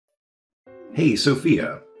Hey,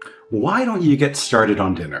 Sophia, why don't you get started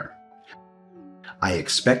on dinner? I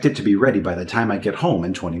expect it to be ready by the time I get home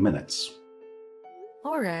in 20 minutes.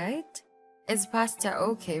 Alright. Is pasta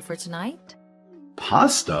okay for tonight?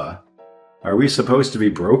 Pasta? Are we supposed to be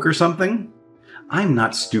broke or something? I'm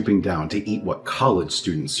not stooping down to eat what college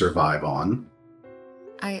students survive on.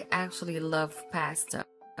 I actually love pasta.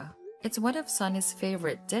 It's one of Sonny's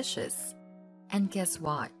favorite dishes. And guess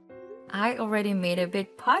what? I already made a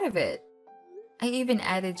big pot of it. I even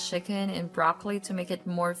added chicken and broccoli to make it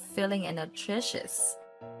more filling and nutritious.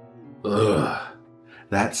 Ugh,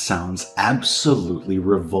 that sounds absolutely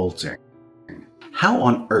revolting. How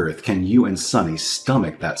on earth can you and Sonny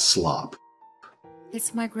stomach that slop?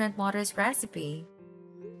 It's my grandmother's recipe.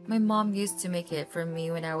 My mom used to make it for me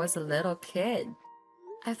when I was a little kid.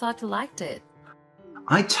 I thought you liked it.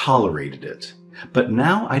 I tolerated it, but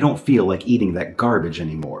now I don't feel like eating that garbage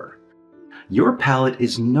anymore. Your palate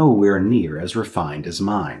is nowhere near as refined as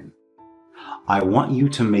mine. I want you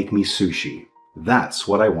to make me sushi. That's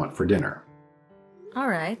what I want for dinner.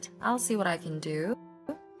 Alright, I'll see what I can do.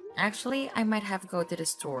 Actually, I might have to go to the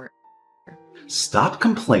store. Stop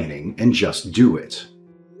complaining and just do it.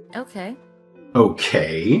 Okay.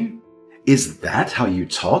 Okay? Is that how you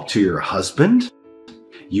talk to your husband?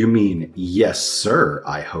 You mean yes, sir,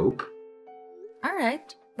 I hope.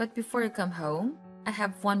 Alright, but before you come home, I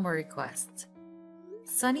have one more request.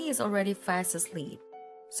 Sunny is already fast asleep,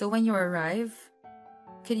 so when you arrive,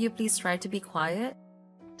 could you please try to be quiet?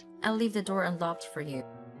 I'll leave the door unlocked for you.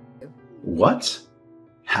 What?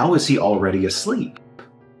 How is he already asleep?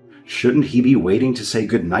 Shouldn't he be waiting to say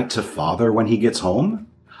goodnight to father when he gets home?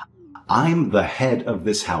 I'm the head of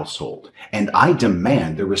this household, and I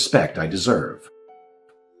demand the respect I deserve.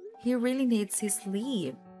 He really needs his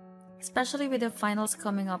sleep, especially with the finals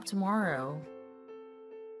coming up tomorrow.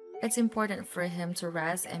 It's important for him to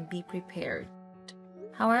rest and be prepared.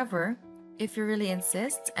 However, if you really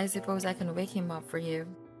insist, I suppose I can wake him up for you.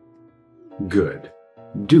 Good.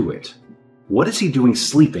 Do it. What is he doing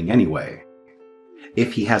sleeping anyway?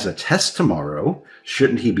 If he has a test tomorrow,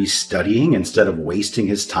 shouldn't he be studying instead of wasting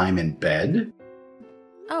his time in bed?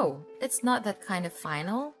 Oh, it's not that kind of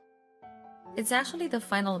final. It's actually the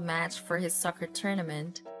final match for his soccer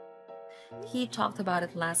tournament. He talked about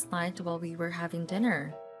it last night while we were having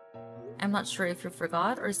dinner. I'm not sure if you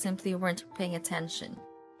forgot or simply weren't paying attention.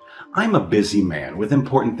 I'm a busy man with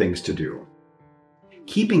important things to do.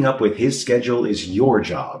 Keeping up with his schedule is your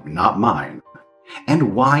job, not mine.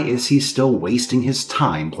 And why is he still wasting his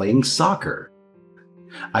time playing soccer?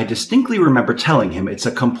 I distinctly remember telling him it's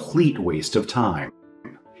a complete waste of time.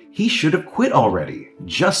 He should have quit already,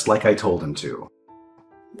 just like I told him to.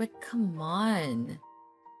 But come on.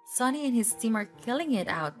 Sonny and his team are killing it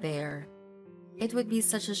out there. It would be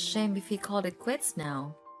such a shame if he called it quits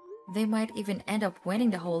now. They might even end up winning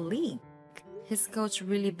the whole league. His coach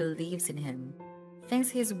really believes in him. Thinks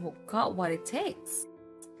he's got what it takes.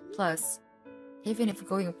 Plus, even if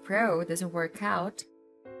going pro doesn't work out,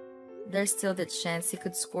 there's still the chance he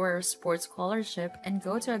could score a sports scholarship and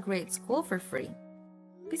go to a great school for free.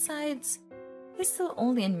 Besides, he's still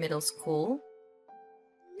only in middle school.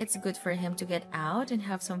 It's good for him to get out and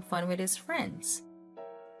have some fun with his friends.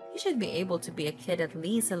 He should be able to be a kid at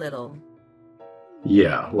least a little.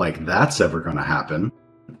 Yeah, like that's ever gonna happen.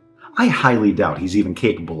 I highly doubt he's even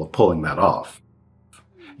capable of pulling that off.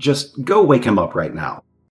 Just go wake him up right now.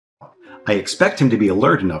 I expect him to be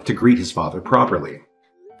alert enough to greet his father properly.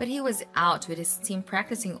 But he was out with his team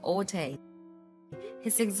practicing all day.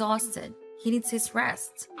 He's exhausted. He needs his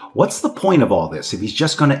rest. What's the point of all this if he's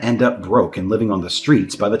just gonna end up broke and living on the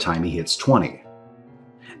streets by the time he hits 20?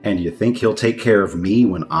 And you think he'll take care of me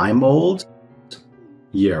when I'm old?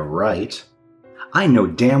 Yeah, right. I know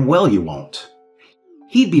damn well you won't.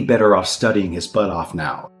 He'd be better off studying his butt off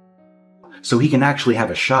now, so he can actually have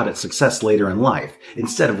a shot at success later in life,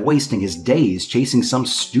 instead of wasting his days chasing some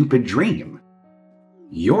stupid dream.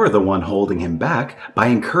 You're the one holding him back by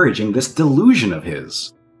encouraging this delusion of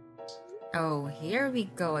his. Oh, here we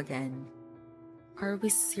go again. Are we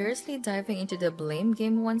seriously diving into the blame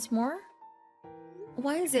game once more?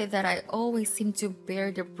 Why is it that I always seem to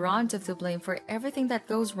bear the brunt of the blame for everything that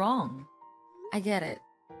goes wrong? I get it.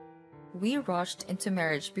 We rushed into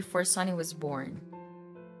marriage before Sonny was born.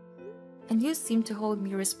 And you seem to hold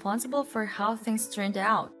me responsible for how things turned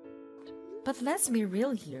out. But let's be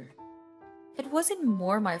real here. It wasn't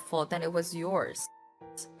more my fault than it was yours.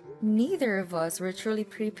 Neither of us were truly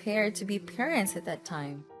prepared to be parents at that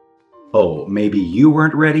time. Oh, maybe you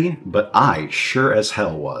weren't ready, but I sure as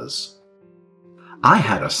hell was. I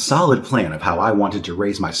had a solid plan of how I wanted to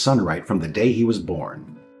raise my son right from the day he was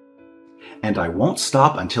born. and I won't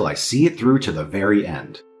stop until I see it through to the very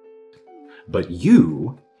end. But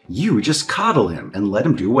you just coddle him and let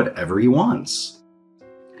him do whatever he wants.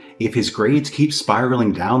 If his grades keep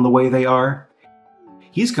spiraling down the way they are,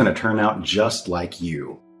 he's going to turn out just like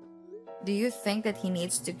you. Do you think that he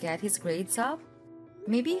needs to get his grades up?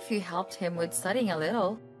 Maybe if you helped him with studying a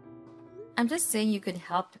little. I'm just saying you could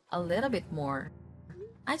help a little bit more.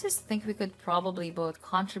 I just think we could probably both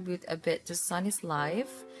contribute a bit to Sonny's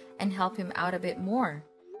life and help him out a bit more.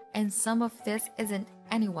 And some of this isn't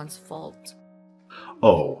anyone's fault.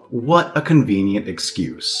 Oh, what a convenient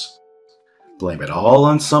excuse. Blame it all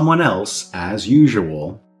on someone else, as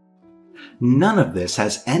usual. None of this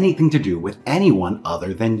has anything to do with anyone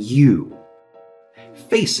other than you.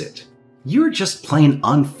 Face it, you're just plain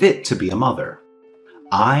unfit to be a mother.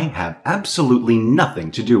 I have absolutely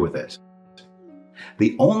nothing to do with it.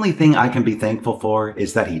 The only thing I can be thankful for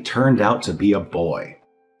is that he turned out to be a boy.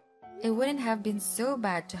 It wouldn't have been so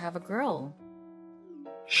bad to have a girl.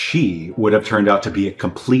 She would have turned out to be a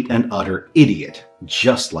complete and utter idiot,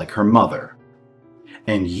 just like her mother.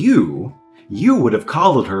 And you would have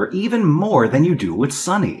coddled her even more than you do with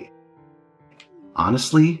Sonny.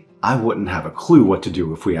 Honestly, I wouldn't have a clue what to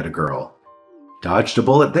do if we had a girl. Dodged a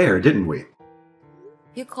bullet there, didn't we?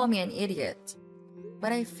 You call me an idiot.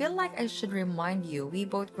 But I feel like I should remind you we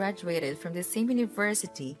both graduated from the same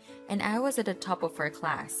university and I was at the top of our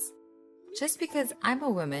class. Just because I'm a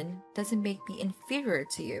woman doesn't make me inferior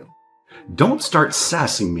to you. Don't start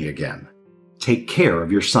sassing me again. Take care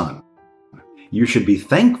of your son. You should be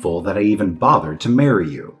thankful that I even bothered to marry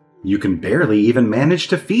you. You can barely even manage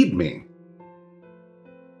to feed me.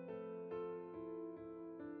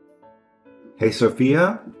 Hey,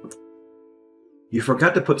 Sophia? You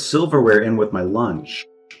forgot to put silverware in with my lunch.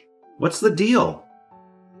 What's the deal?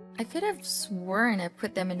 I could have sworn I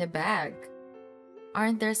put them in the bag.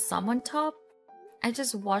 Aren't there some on top? I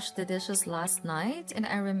just washed the dishes last night and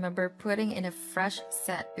I remember putting in a fresh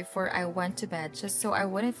set before I went to bed just so I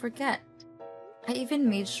wouldn't forget. I even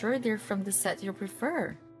made sure they're from the set you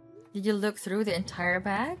prefer. Did you look through the entire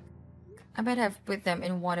bag? I might have put them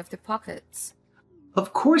in one of the pockets.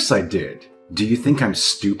 Of course I did. Do you think I'm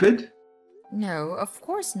stupid? No, of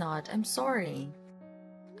course not. I'm sorry.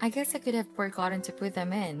 I guess I could have forgotten to put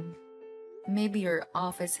them in. Maybe your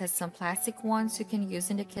office has some plastic ones you can use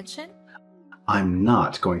in the kitchen? I'm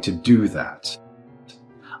not going to do that.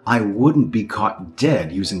 I wouldn't be caught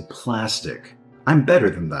dead using plastic. I'm better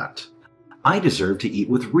than that. I deserve to eat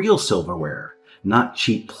with real silverware, not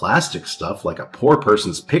cheap plastic stuff like a poor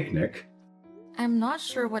person's picnic. I'm not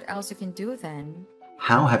sure what else you can do then.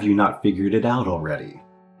 How have you not figured it out already?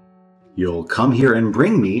 You'll come here and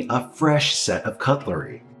bring me a fresh set of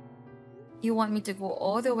cutlery. You want me to go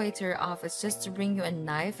all the way to your office just to bring you a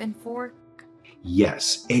knife and fork?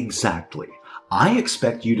 Yes, exactly. I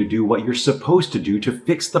expect you to do what you're supposed to do to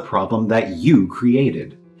fix the problem that you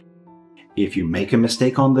created. If you make a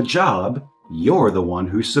mistake on the job, you're the one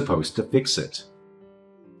who's supposed to fix it.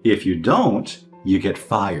 If you don't, you get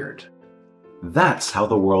fired. That's how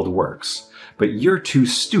the world works, but you're too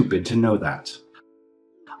stupid to know that.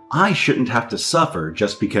 I shouldn't have to suffer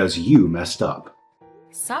just because you messed up.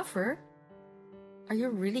 Suffer? Are you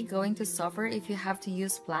really going to suffer if you have to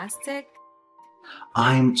use plastic?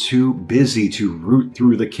 I'm too busy to root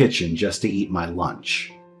through the kitchen just to eat my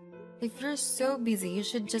lunch. If you're so busy, you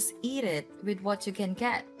should just eat it with what you can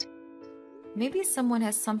get. Maybe someone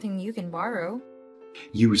has something you can borrow.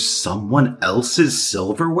 Use someone else's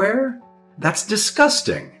silverware? That's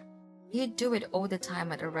disgusting. You do it all the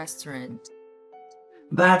time at a restaurant.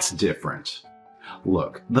 That's different.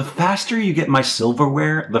 Look, the faster you get my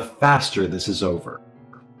silverware, the faster this is over.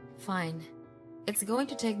 Fine. It's going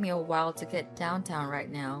to take me a while to get downtown right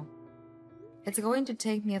now. It's going to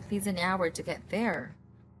take me at least an hour to get there.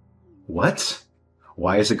 What?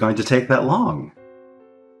 Why is it going to take that long?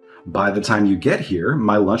 By the time you get here,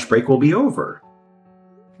 my lunch break will be over.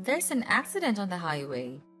 There's an accident on the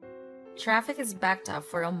highway. Traffic is backed up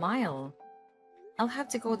for a mile. I'll have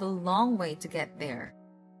to go the long way to get there.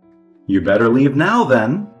 You better leave now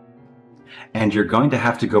then. And you're going to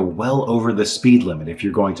have to go well over the speed limit if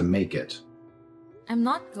you're going to make it. I'm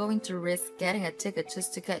not going to risk getting a ticket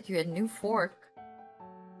just to get you a new fork.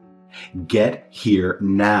 Get here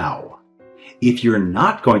now. If you're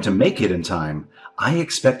not going to make it in time, I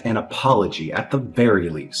expect an apology at the very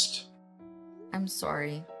least. I'm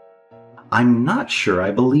sorry. I'm not sure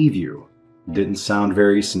I believe you. Didn't sound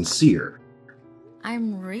very sincere.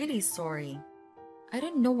 I'm really sorry. I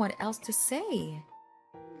don't know what else to say.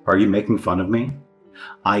 Are you making fun of me?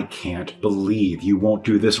 I can't believe you won't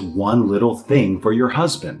do this one little thing for your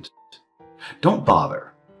husband. Don't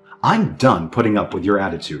bother. I'm done putting up with your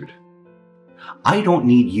attitude. I don't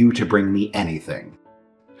need you to bring me anything.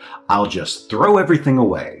 I'll just throw everything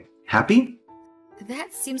away. Happy?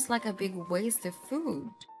 That seems like a big waste of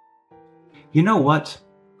food. You know what?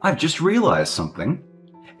 I've just realized something.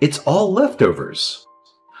 It's all leftovers.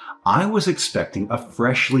 I was expecting a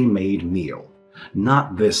freshly made meal,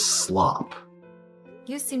 not this slop.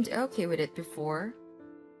 You seemed okay with it before.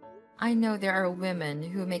 I know there are women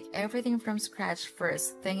who make everything from scratch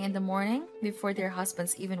first thing in the morning before their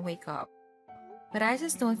husbands even wake up. But I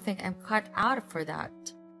just don't think I'm cut out for that.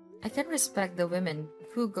 I can respect the women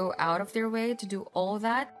who go out of their way to do all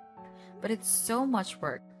that, but it's so much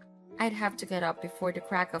work. I'd have to get up before the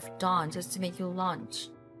crack of dawn just to make you lunch.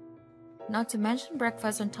 Not to mention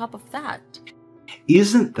breakfast on top of that.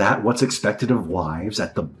 Isn't that what's expected of wives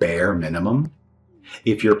at the bare minimum?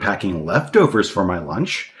 If you're packing leftovers for my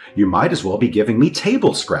lunch, you might as well be giving me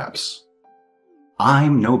table scraps.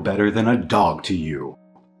 I'm no better than a dog to you.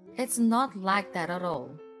 It's not like that at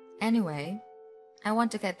all. Anyway, I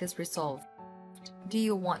want to get this resolved. Do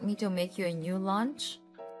you want me to make you a new lunch?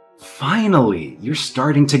 Finally, you're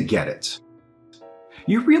starting to get it.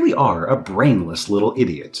 You really are a brainless little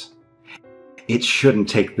idiot. It shouldn't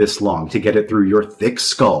take this long to get it through your thick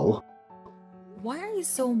skull. Why are you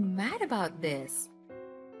so mad about this?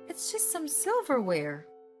 It's just some silverware.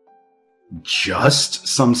 Just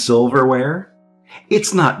some silverware?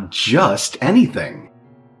 It's not just anything.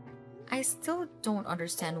 I still don't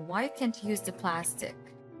understand why you can't use the plastic.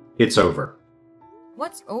 It's over.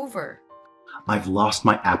 What's over? I've lost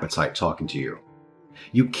my appetite talking to you.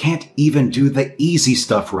 You can't even do the easy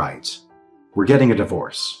stuff right. We're getting a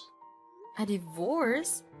divorce. A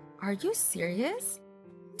divorce? Are you serious?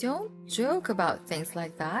 Don't joke about things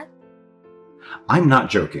like that. I'm not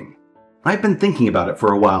joking. I've been thinking about it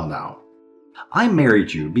for a while now. I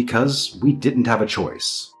married you because we didn't have a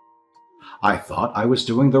choice. I thought I was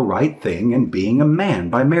doing the right thing and being a man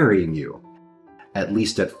by marrying you. At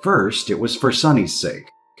least at first it was for Sunny's sake.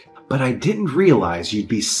 But I didn't realize you'd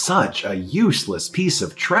be such a useless piece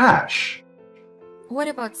of trash. What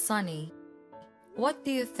about Sunny? What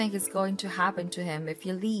do you think is going to happen to him if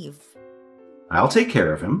you leave? I'll take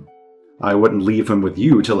care of him. I wouldn't leave him with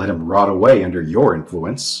you to let him rot away under your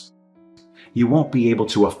influence. You won't be able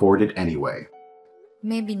to afford it anyway.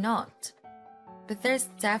 Maybe not. But there's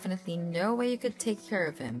definitely no way you could take care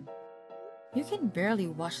of him. You can barely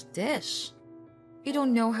wash dish. You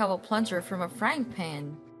don't know how a plunger from a frying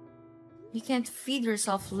pan. You can't feed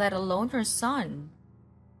yourself, let alone your son.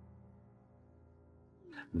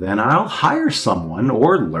 Then I'll hire someone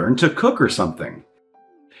or learn to cook or something.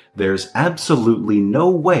 There's absolutely no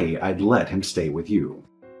way I'd let him stay with you.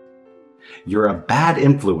 You're a bad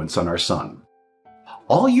influence on our son.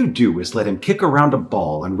 All you do is let him kick around a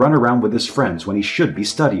ball and run around with his friends when he should be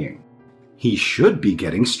studying. He should be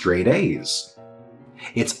getting straight A's.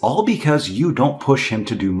 It's all because you don't push him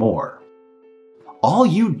to do more. All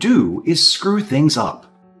you do is screw things up.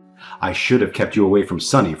 I should have kept you away from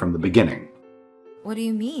Sunny from the beginning. What do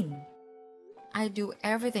you mean? I do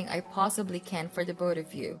everything I possibly can for the both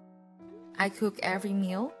of you. I cook every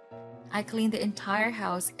meal. I clean the entire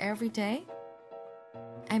house every day.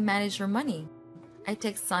 I manage your money. I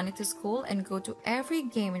take Sunny to school and go to every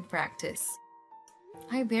game and practice.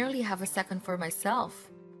 I barely have a second for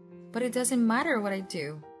myself. But it doesn't matter what I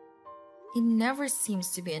do. It never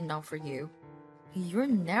seems to be enough for you. You're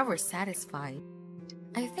never satisfied.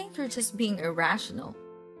 I think you're just being irrational.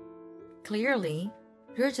 Clearly,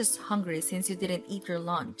 you're just hungry since you didn't eat your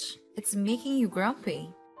lunch. It's making you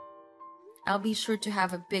grumpy. I'll be sure to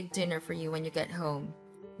have a big dinner for you when you get home.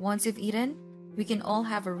 Once you've eaten, we can all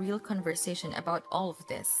have a real conversation about all of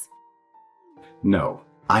this. No,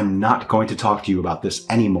 I'm not going to talk to you about this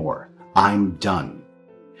anymore. I'm done.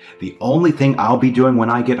 The only thing I'll be doing when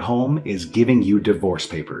I get home is giving you divorce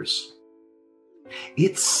papers.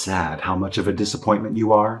 It's sad how much of a disappointment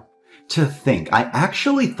you are. To think I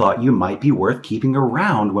actually thought you might be worth keeping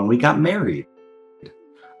around when we got married.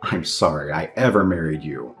 I'm sorry I ever married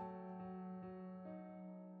you.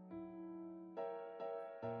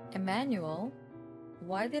 Emmanuel,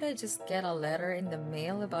 why did I just get a letter in the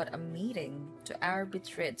mail about a meeting to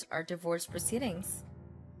arbitrate our divorce proceedings?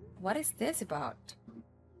 What is this about?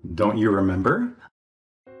 Don't you remember?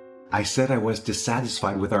 I said I was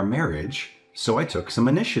dissatisfied with our marriage, so I took some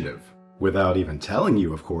initiative. Without even telling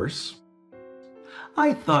you, of course.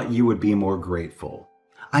 I thought you would be more grateful.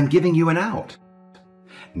 I'm giving you an out.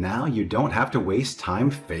 Now you don't have to waste time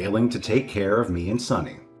failing to take care of me and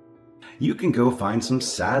Sunny. You can go find some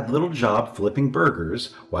sad little job flipping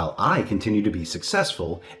burgers while I continue to be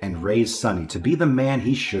successful and raise Sunny to be the man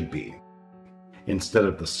he should be. instead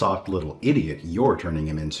of the soft little idiot you're turning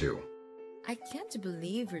him into. I can't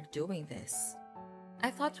believe you're doing this. I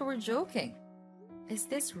thought you were joking. Is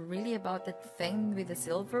this really about that thing with the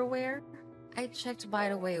silverware? I checked by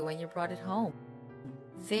the way when you brought it home.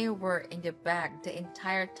 They were in the bag the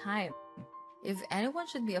entire time. If anyone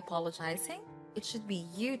should be apologizing, it should be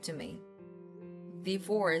you to me.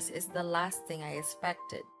 Divorce is the last thing I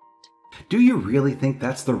expected. Do you really think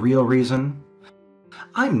that's the real reason?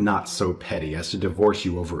 I'm not so petty as to divorce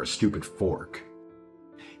you over a stupid fork.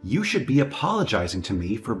 You should be apologizing to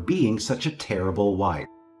me for being such a terrible wife.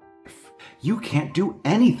 You can't do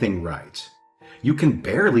anything right. You can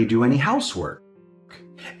barely do any housework.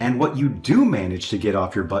 And what you do manage to get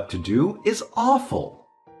off your butt to do is awful.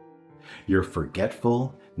 You're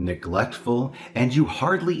forgetful, neglectful, and you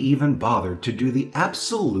hardly even bothered to do the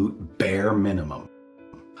absolute bare minimum.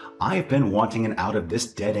 I've been wanting an out of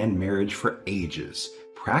this dead-end marriage for ages,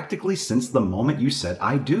 practically since the moment you said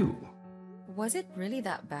I do. Was it really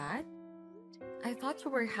that bad? I thought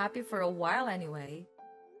you were happy for a while anyway.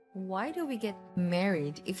 Why do we get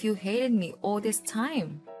married if you hated me all this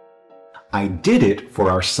time? I did it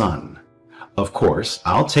for our son. Of course,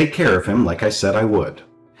 I'll take care of him like I said I would.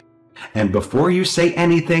 And before you say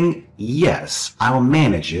anything, yes, I'll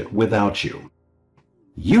manage it without you.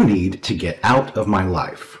 You need to get out of my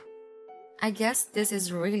life. I guess this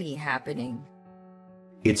is really happening.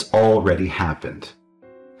 It's already happened.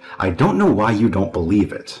 I don't know why you don't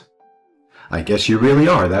believe it. I guess you really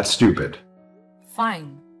are that stupid.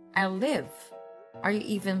 Fine, I'll live. Are you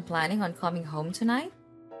even planning on coming home tonight?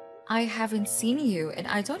 I haven't seen you and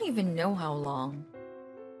I don't even know how long.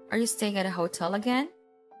 Are you staying at a hotel again?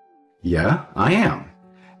 Yeah, I am.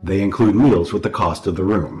 They include meals with the cost of the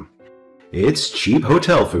room. It's cheap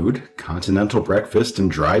hotel food, continental breakfast and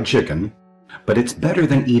dried chicken, but it's better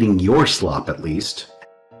than eating your slop at least.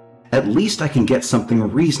 At least I can get something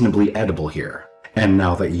reasonably edible here. And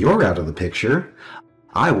now that you're out of the picture,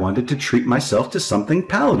 I wanted to treat myself to something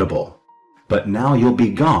palatable. But now you'll be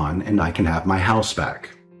gone and I can have my house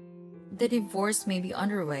back. The divorce may be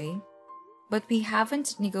underway, but we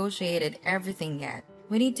haven't negotiated everything yet.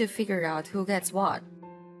 We need to figure out who gets what.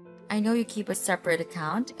 I know you keep a separate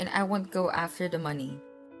account and I won't go after the money.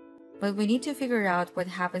 But we need to figure out what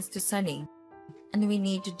happens to Sonny. And we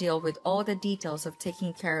need to deal with all the details of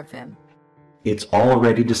taking care of him. It's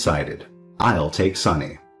already decided. I'll take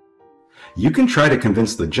Sonny. You can try to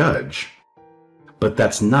convince the judge, but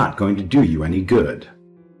that's not going to do you any good.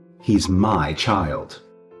 He's my child.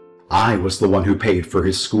 I was the one who paid for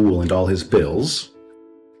his school and all his bills.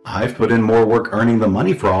 I've put in more work earning the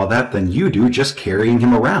money for all that than you do just carrying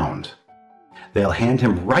him around. They'll hand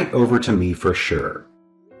him right over to me for sure.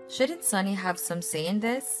 Shouldn't Sonny have some say in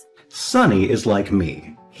this? Sonny is like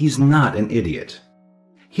me. He's not an idiot.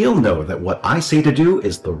 He'll know that what I say to do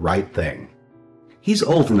is the right thing. He's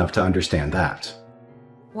old enough to understand that.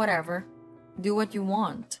 Whatever. Do what you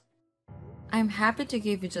want. I'm happy to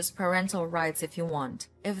give you just parental rights if you want,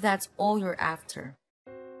 if that's all you're after.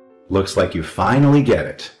 Looks like you finally get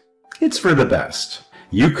it. It's for the best.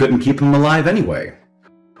 You couldn't keep him alive anyway.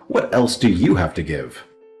 What else do you have to give?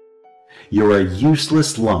 You're a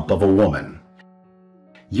useless lump of a woman.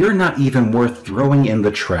 You're not even worth throwing in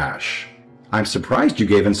the trash. I'm surprised you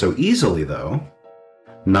gave in so easily, though.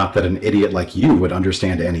 Not that an idiot like you would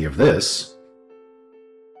understand any of this.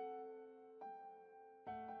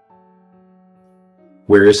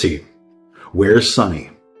 Where is he? Where's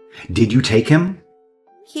Sonny? Did you take him?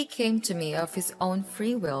 He came to me of his own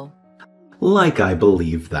free will. Like I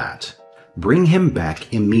believe that. Bring him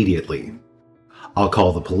back immediately. I'll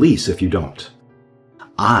call the police if you don't.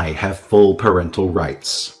 I have full parental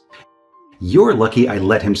rights. You're lucky I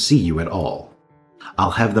let him see you at all.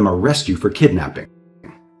 I'll have them arrest you for kidnapping.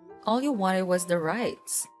 All you wanted was the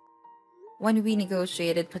rights. When we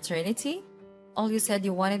negotiated paternity, all you said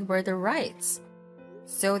you wanted were the rights.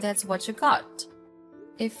 So that's what you got.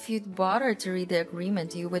 If you'd bothered to read the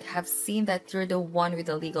agreement, you would have seen that you're the one with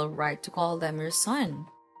the legal right to call them your son.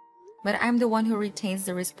 But I'm the one who retains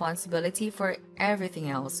the responsibility for everything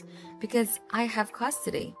else because I have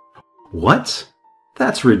custody. What?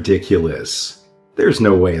 That's ridiculous. There's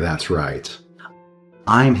no way that's right.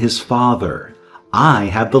 I'm his father. I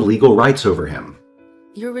have the legal rights over him.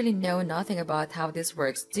 You really know nothing about how this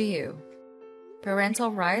works, do you?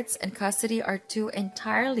 Parental rights and custody are two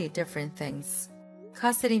entirely different things.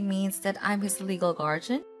 Custody means that I'm his legal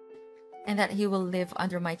guardian and that he will live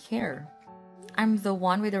under my care. I'm the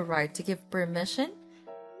one with the right to give permission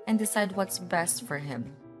and decide what's best for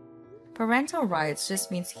him. Parental rights just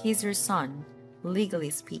means he's your son, legally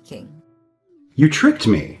speaking. You tricked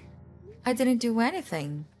me. I didn't do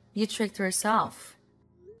anything. You tricked yourself.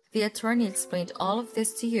 The attorney explained all of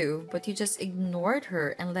this to you, but you just ignored her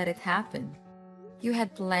and let it happen. You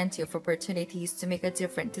had plenty of opportunities to make a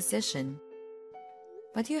different decision.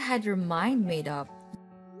 But you had your mind made up.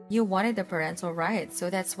 You wanted the parental rights, so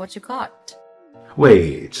that's what you got.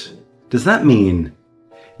 Wait, does that mean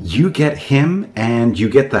you get him and you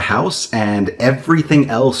get the house and everything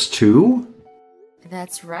else too?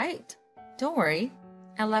 That's right. Don't worry,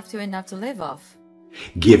 I left you enough to live off.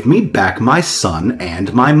 Give me back my son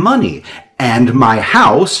and my money, and my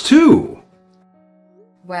house too!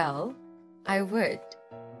 Well, I would,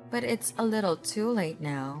 but it's a little too late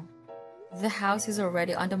now. The house is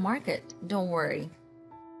already on the market, don't worry.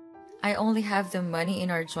 I only have the money in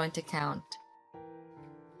our joint account.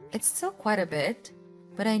 It's still quite a bit,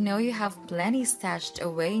 but I know you have plenty stashed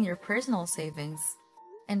away in your personal savings.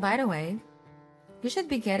 And by the way, you should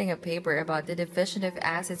be getting a paper about the division of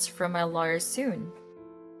assets from my lawyer soon.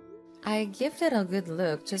 I give that a good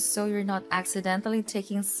look just so you're not accidentally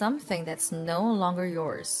taking something that's no longer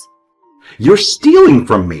yours. You're stealing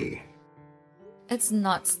from me! It's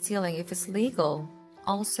not stealing if it's legal.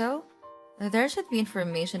 Also, there should be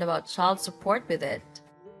information about child support with it.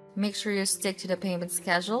 Make sure you stick to the payment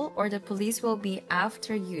schedule or the police will be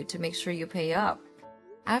after you to make sure you pay up.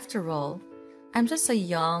 After all, I'm just a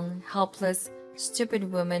young, helpless,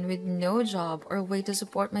 stupid woman with no job or way to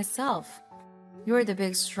support myself. You're the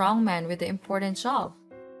big strong man with the important job.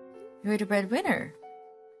 You're the breadwinner.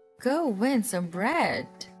 Go win some bread.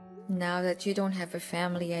 Now that you don't have a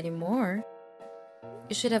family anymore,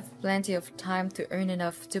 you should have plenty of time to earn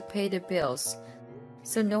enough to pay the bills,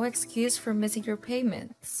 so no excuse for missing your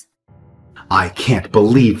payments. I can't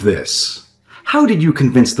believe this! How did you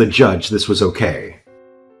convince the judge this was okay?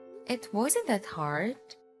 It wasn't that hard.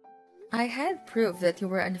 I had proof that you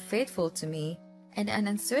were unfaithful to me and an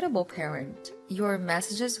unsuitable parent. Your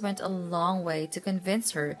messages went a long way to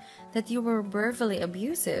convince her that you were verbally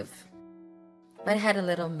abusive. But I had a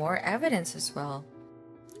little more evidence as well.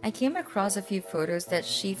 I came across a few photos that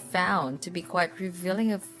she found to be quite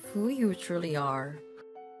revealing of who you truly are.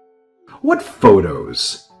 What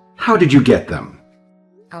photos? How did you get them?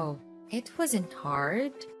 Oh, it wasn't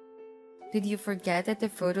hard. Did you forget that the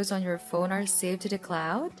photos on your phone are saved to the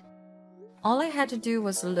cloud? All I had to do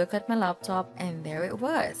was look at my laptop and there it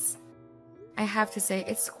was. I have to say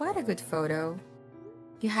it's quite a good photo.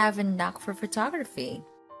 You have a knack for photography.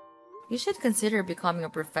 You should consider becoming a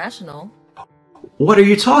professional. What are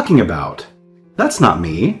you talking about? That's not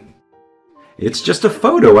me. It's just a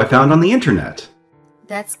photo I found on the internet.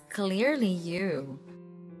 That's clearly you.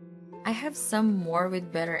 I have some more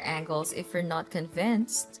with better angles if you're not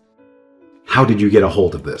convinced. How did you get a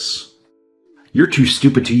hold of this? You're too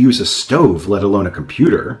stupid to use a stove, let alone a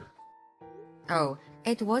computer. Oh,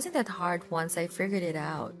 it wasn't that hard once I figured it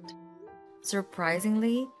out.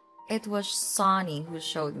 Surprisingly, it was Sonny who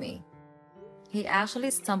showed me. He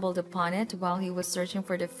actually stumbled upon it while he was searching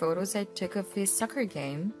for the photos I took of his soccer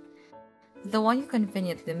game. The one you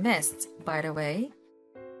conveniently missed, by the way.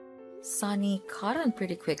 Sonny caught on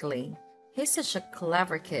pretty quickly. He's such a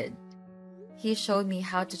clever kid. He showed me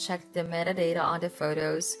how to check the metadata on the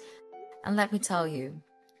photos, and let me tell you,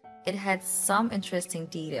 it had some interesting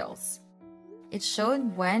details. It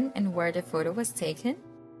showed when and where the photo was taken.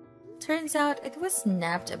 Turns out it was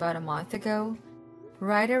snapped about a month ago,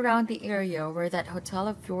 right around the area where that hotel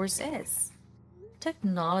of yours is.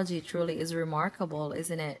 Technology truly is remarkable,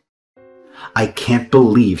 isn't it? I can't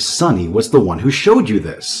believe Sonny was the one who showed you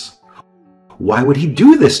this. Why would he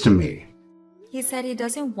do this to me? He said he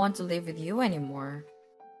doesn't want to live with you anymore.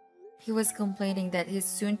 He was complaining that his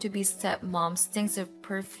soon-to-be stepmom stinks of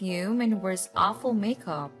perfume and wears awful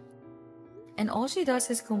makeup. And all she does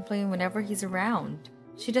is complain whenever he's around.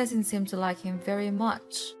 She doesn't seem to like him very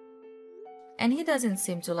much. And he doesn't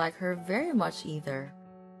seem to like her very much either.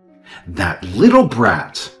 That little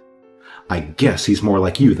brat! I guess he's more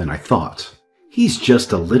like you than I thought. He's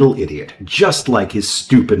just a little idiot, just like his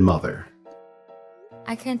stupid mother.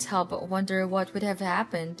 I can't help but wonder what would have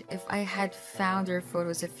happened if I had found her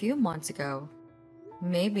photos a few months ago.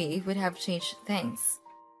 Maybe it would have changed things.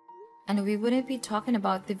 And we wouldn't be talking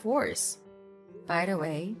about divorce. By the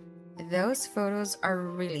way, those photos are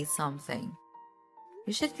really something.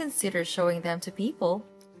 You should consider showing them to people,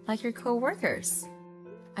 like your co-workers.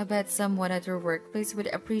 I bet someone at your workplace would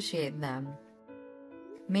appreciate them.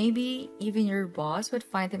 Maybe even your boss would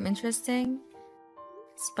find them interesting,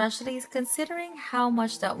 especially considering how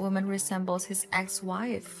much that woman resembles his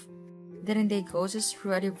ex-wife. Didn't they go just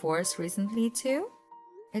through a divorce recently too?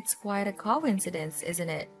 It's quite a coincidence, isn't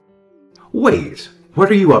it? Wait, what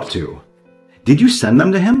are you up to? Did you send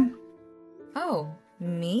them to him? Oh,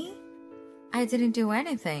 Me? I didn't do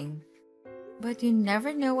anything. But you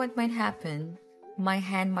never know what might happen. My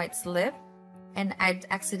hand might slip, and I'd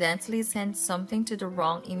accidentally send something to the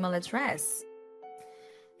wrong email address.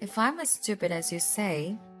 If I'm as stupid as you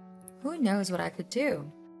say, who knows what I could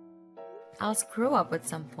do? I'll screw up at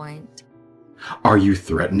some point. Are you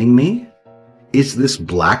threatening me? Is this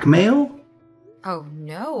blackmail? Oh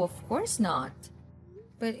no, of course not.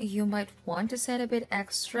 But you might want to set a bit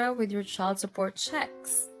extra with your child support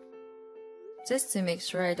checks. Just to make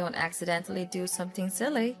sure I don't accidentally do something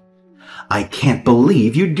silly. I can't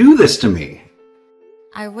believe you do this to me.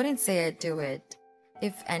 I wouldn't say I'd do it.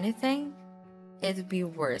 If anything, it'd be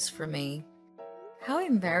worse for me. How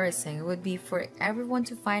embarrassing it would be for everyone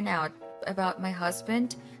to find out about my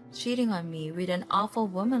husband cheating on me with an awful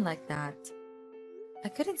woman like that. I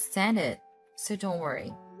couldn't stand it, so don't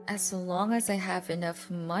worry. As long as I have enough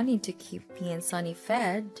money to keep me and Sonny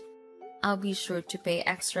fed, I'll be sure to pay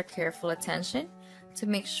extra careful attention to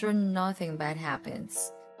make sure nothing bad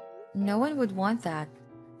happens. No one would want that,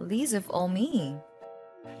 least of all me.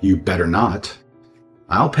 You better not.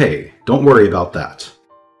 I'll pay. Don't worry about that.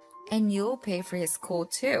 And you'll pay for his school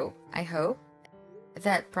too, I hope.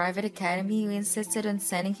 That private academy you insisted on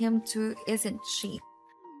sending him to isn't cheap.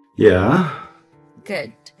 Yeah?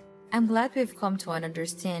 Good. I'm glad we've come to an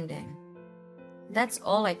understanding. That's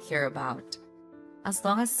all I care about. As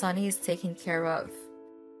long as Sonny is taken care of.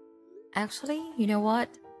 Actually, you know what?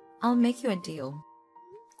 I'll make you a deal.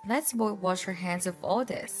 Let's both wash our hands of all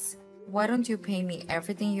this. Why don't you pay me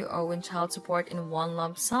everything you owe in child support in one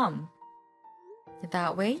lump sum?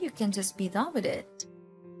 That way you can just be done with it.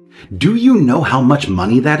 Do you know how much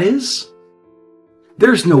money that is?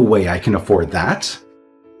 There's no way I can afford that.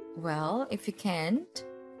 Well, if you can't,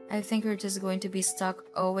 I think you're just going to be stuck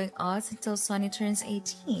owing us until Sonny turns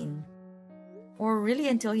 18. Or really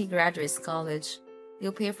until he graduates college.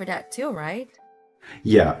 You'll pay for that too, right?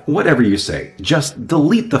 Yeah, whatever you say. Just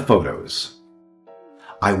delete the photos.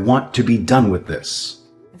 I want to be done with this.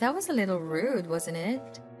 That was a little rude, wasn't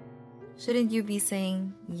it? Shouldn't you be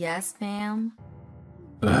saying, yes, ma'am?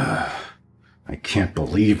 I can't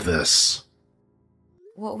believe this.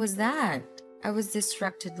 What was that? I was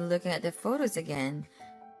distracted looking at the photos again.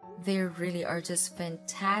 They really are just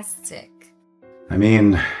fantastic. I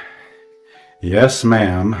mean, yes,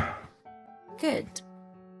 ma'am. Good.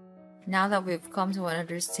 Now that we've come to an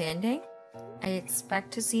understanding, I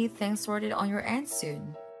expect to see things sorted on your end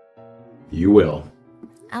soon. You will.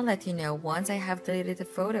 I'll let you know once I have deleted the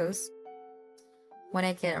photos, when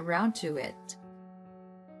I get around to it.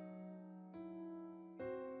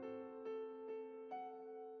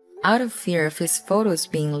 Out of fear of his photos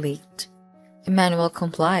being leaked, Emmanuel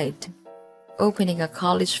complied, opening a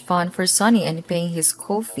college fund for Sonny and paying his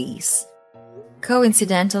school fees.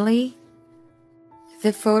 Coincidentally,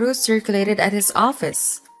 the photos circulated at his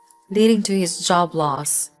office, leading to his job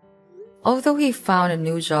loss. Although he found a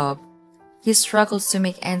new job, he struggles to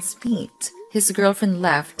make ends meet. His girlfriend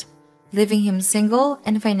left, leaving him single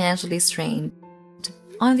and financially strained.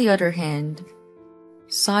 On the other hand,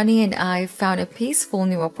 Sonny and I found a peaceful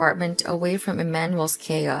new apartment away from Emmanuel's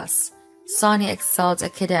chaos. Sonny excelled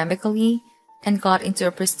academically and got into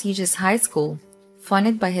a prestigious high school,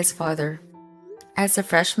 funded by his father. As a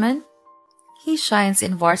freshman, he shines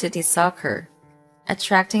in varsity soccer,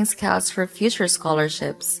 attracting scouts for future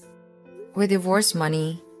scholarships. With divorce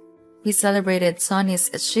money, we celebrated Sonny's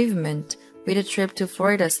achievement with a trip to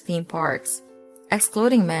Florida's theme parks,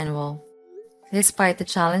 excluding Manuel. Despite the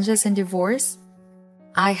challenges in divorce,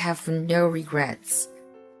 I have no regrets,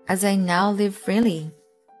 as I now live freely.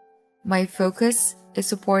 My focus is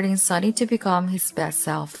supporting Sonny to become his best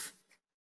self.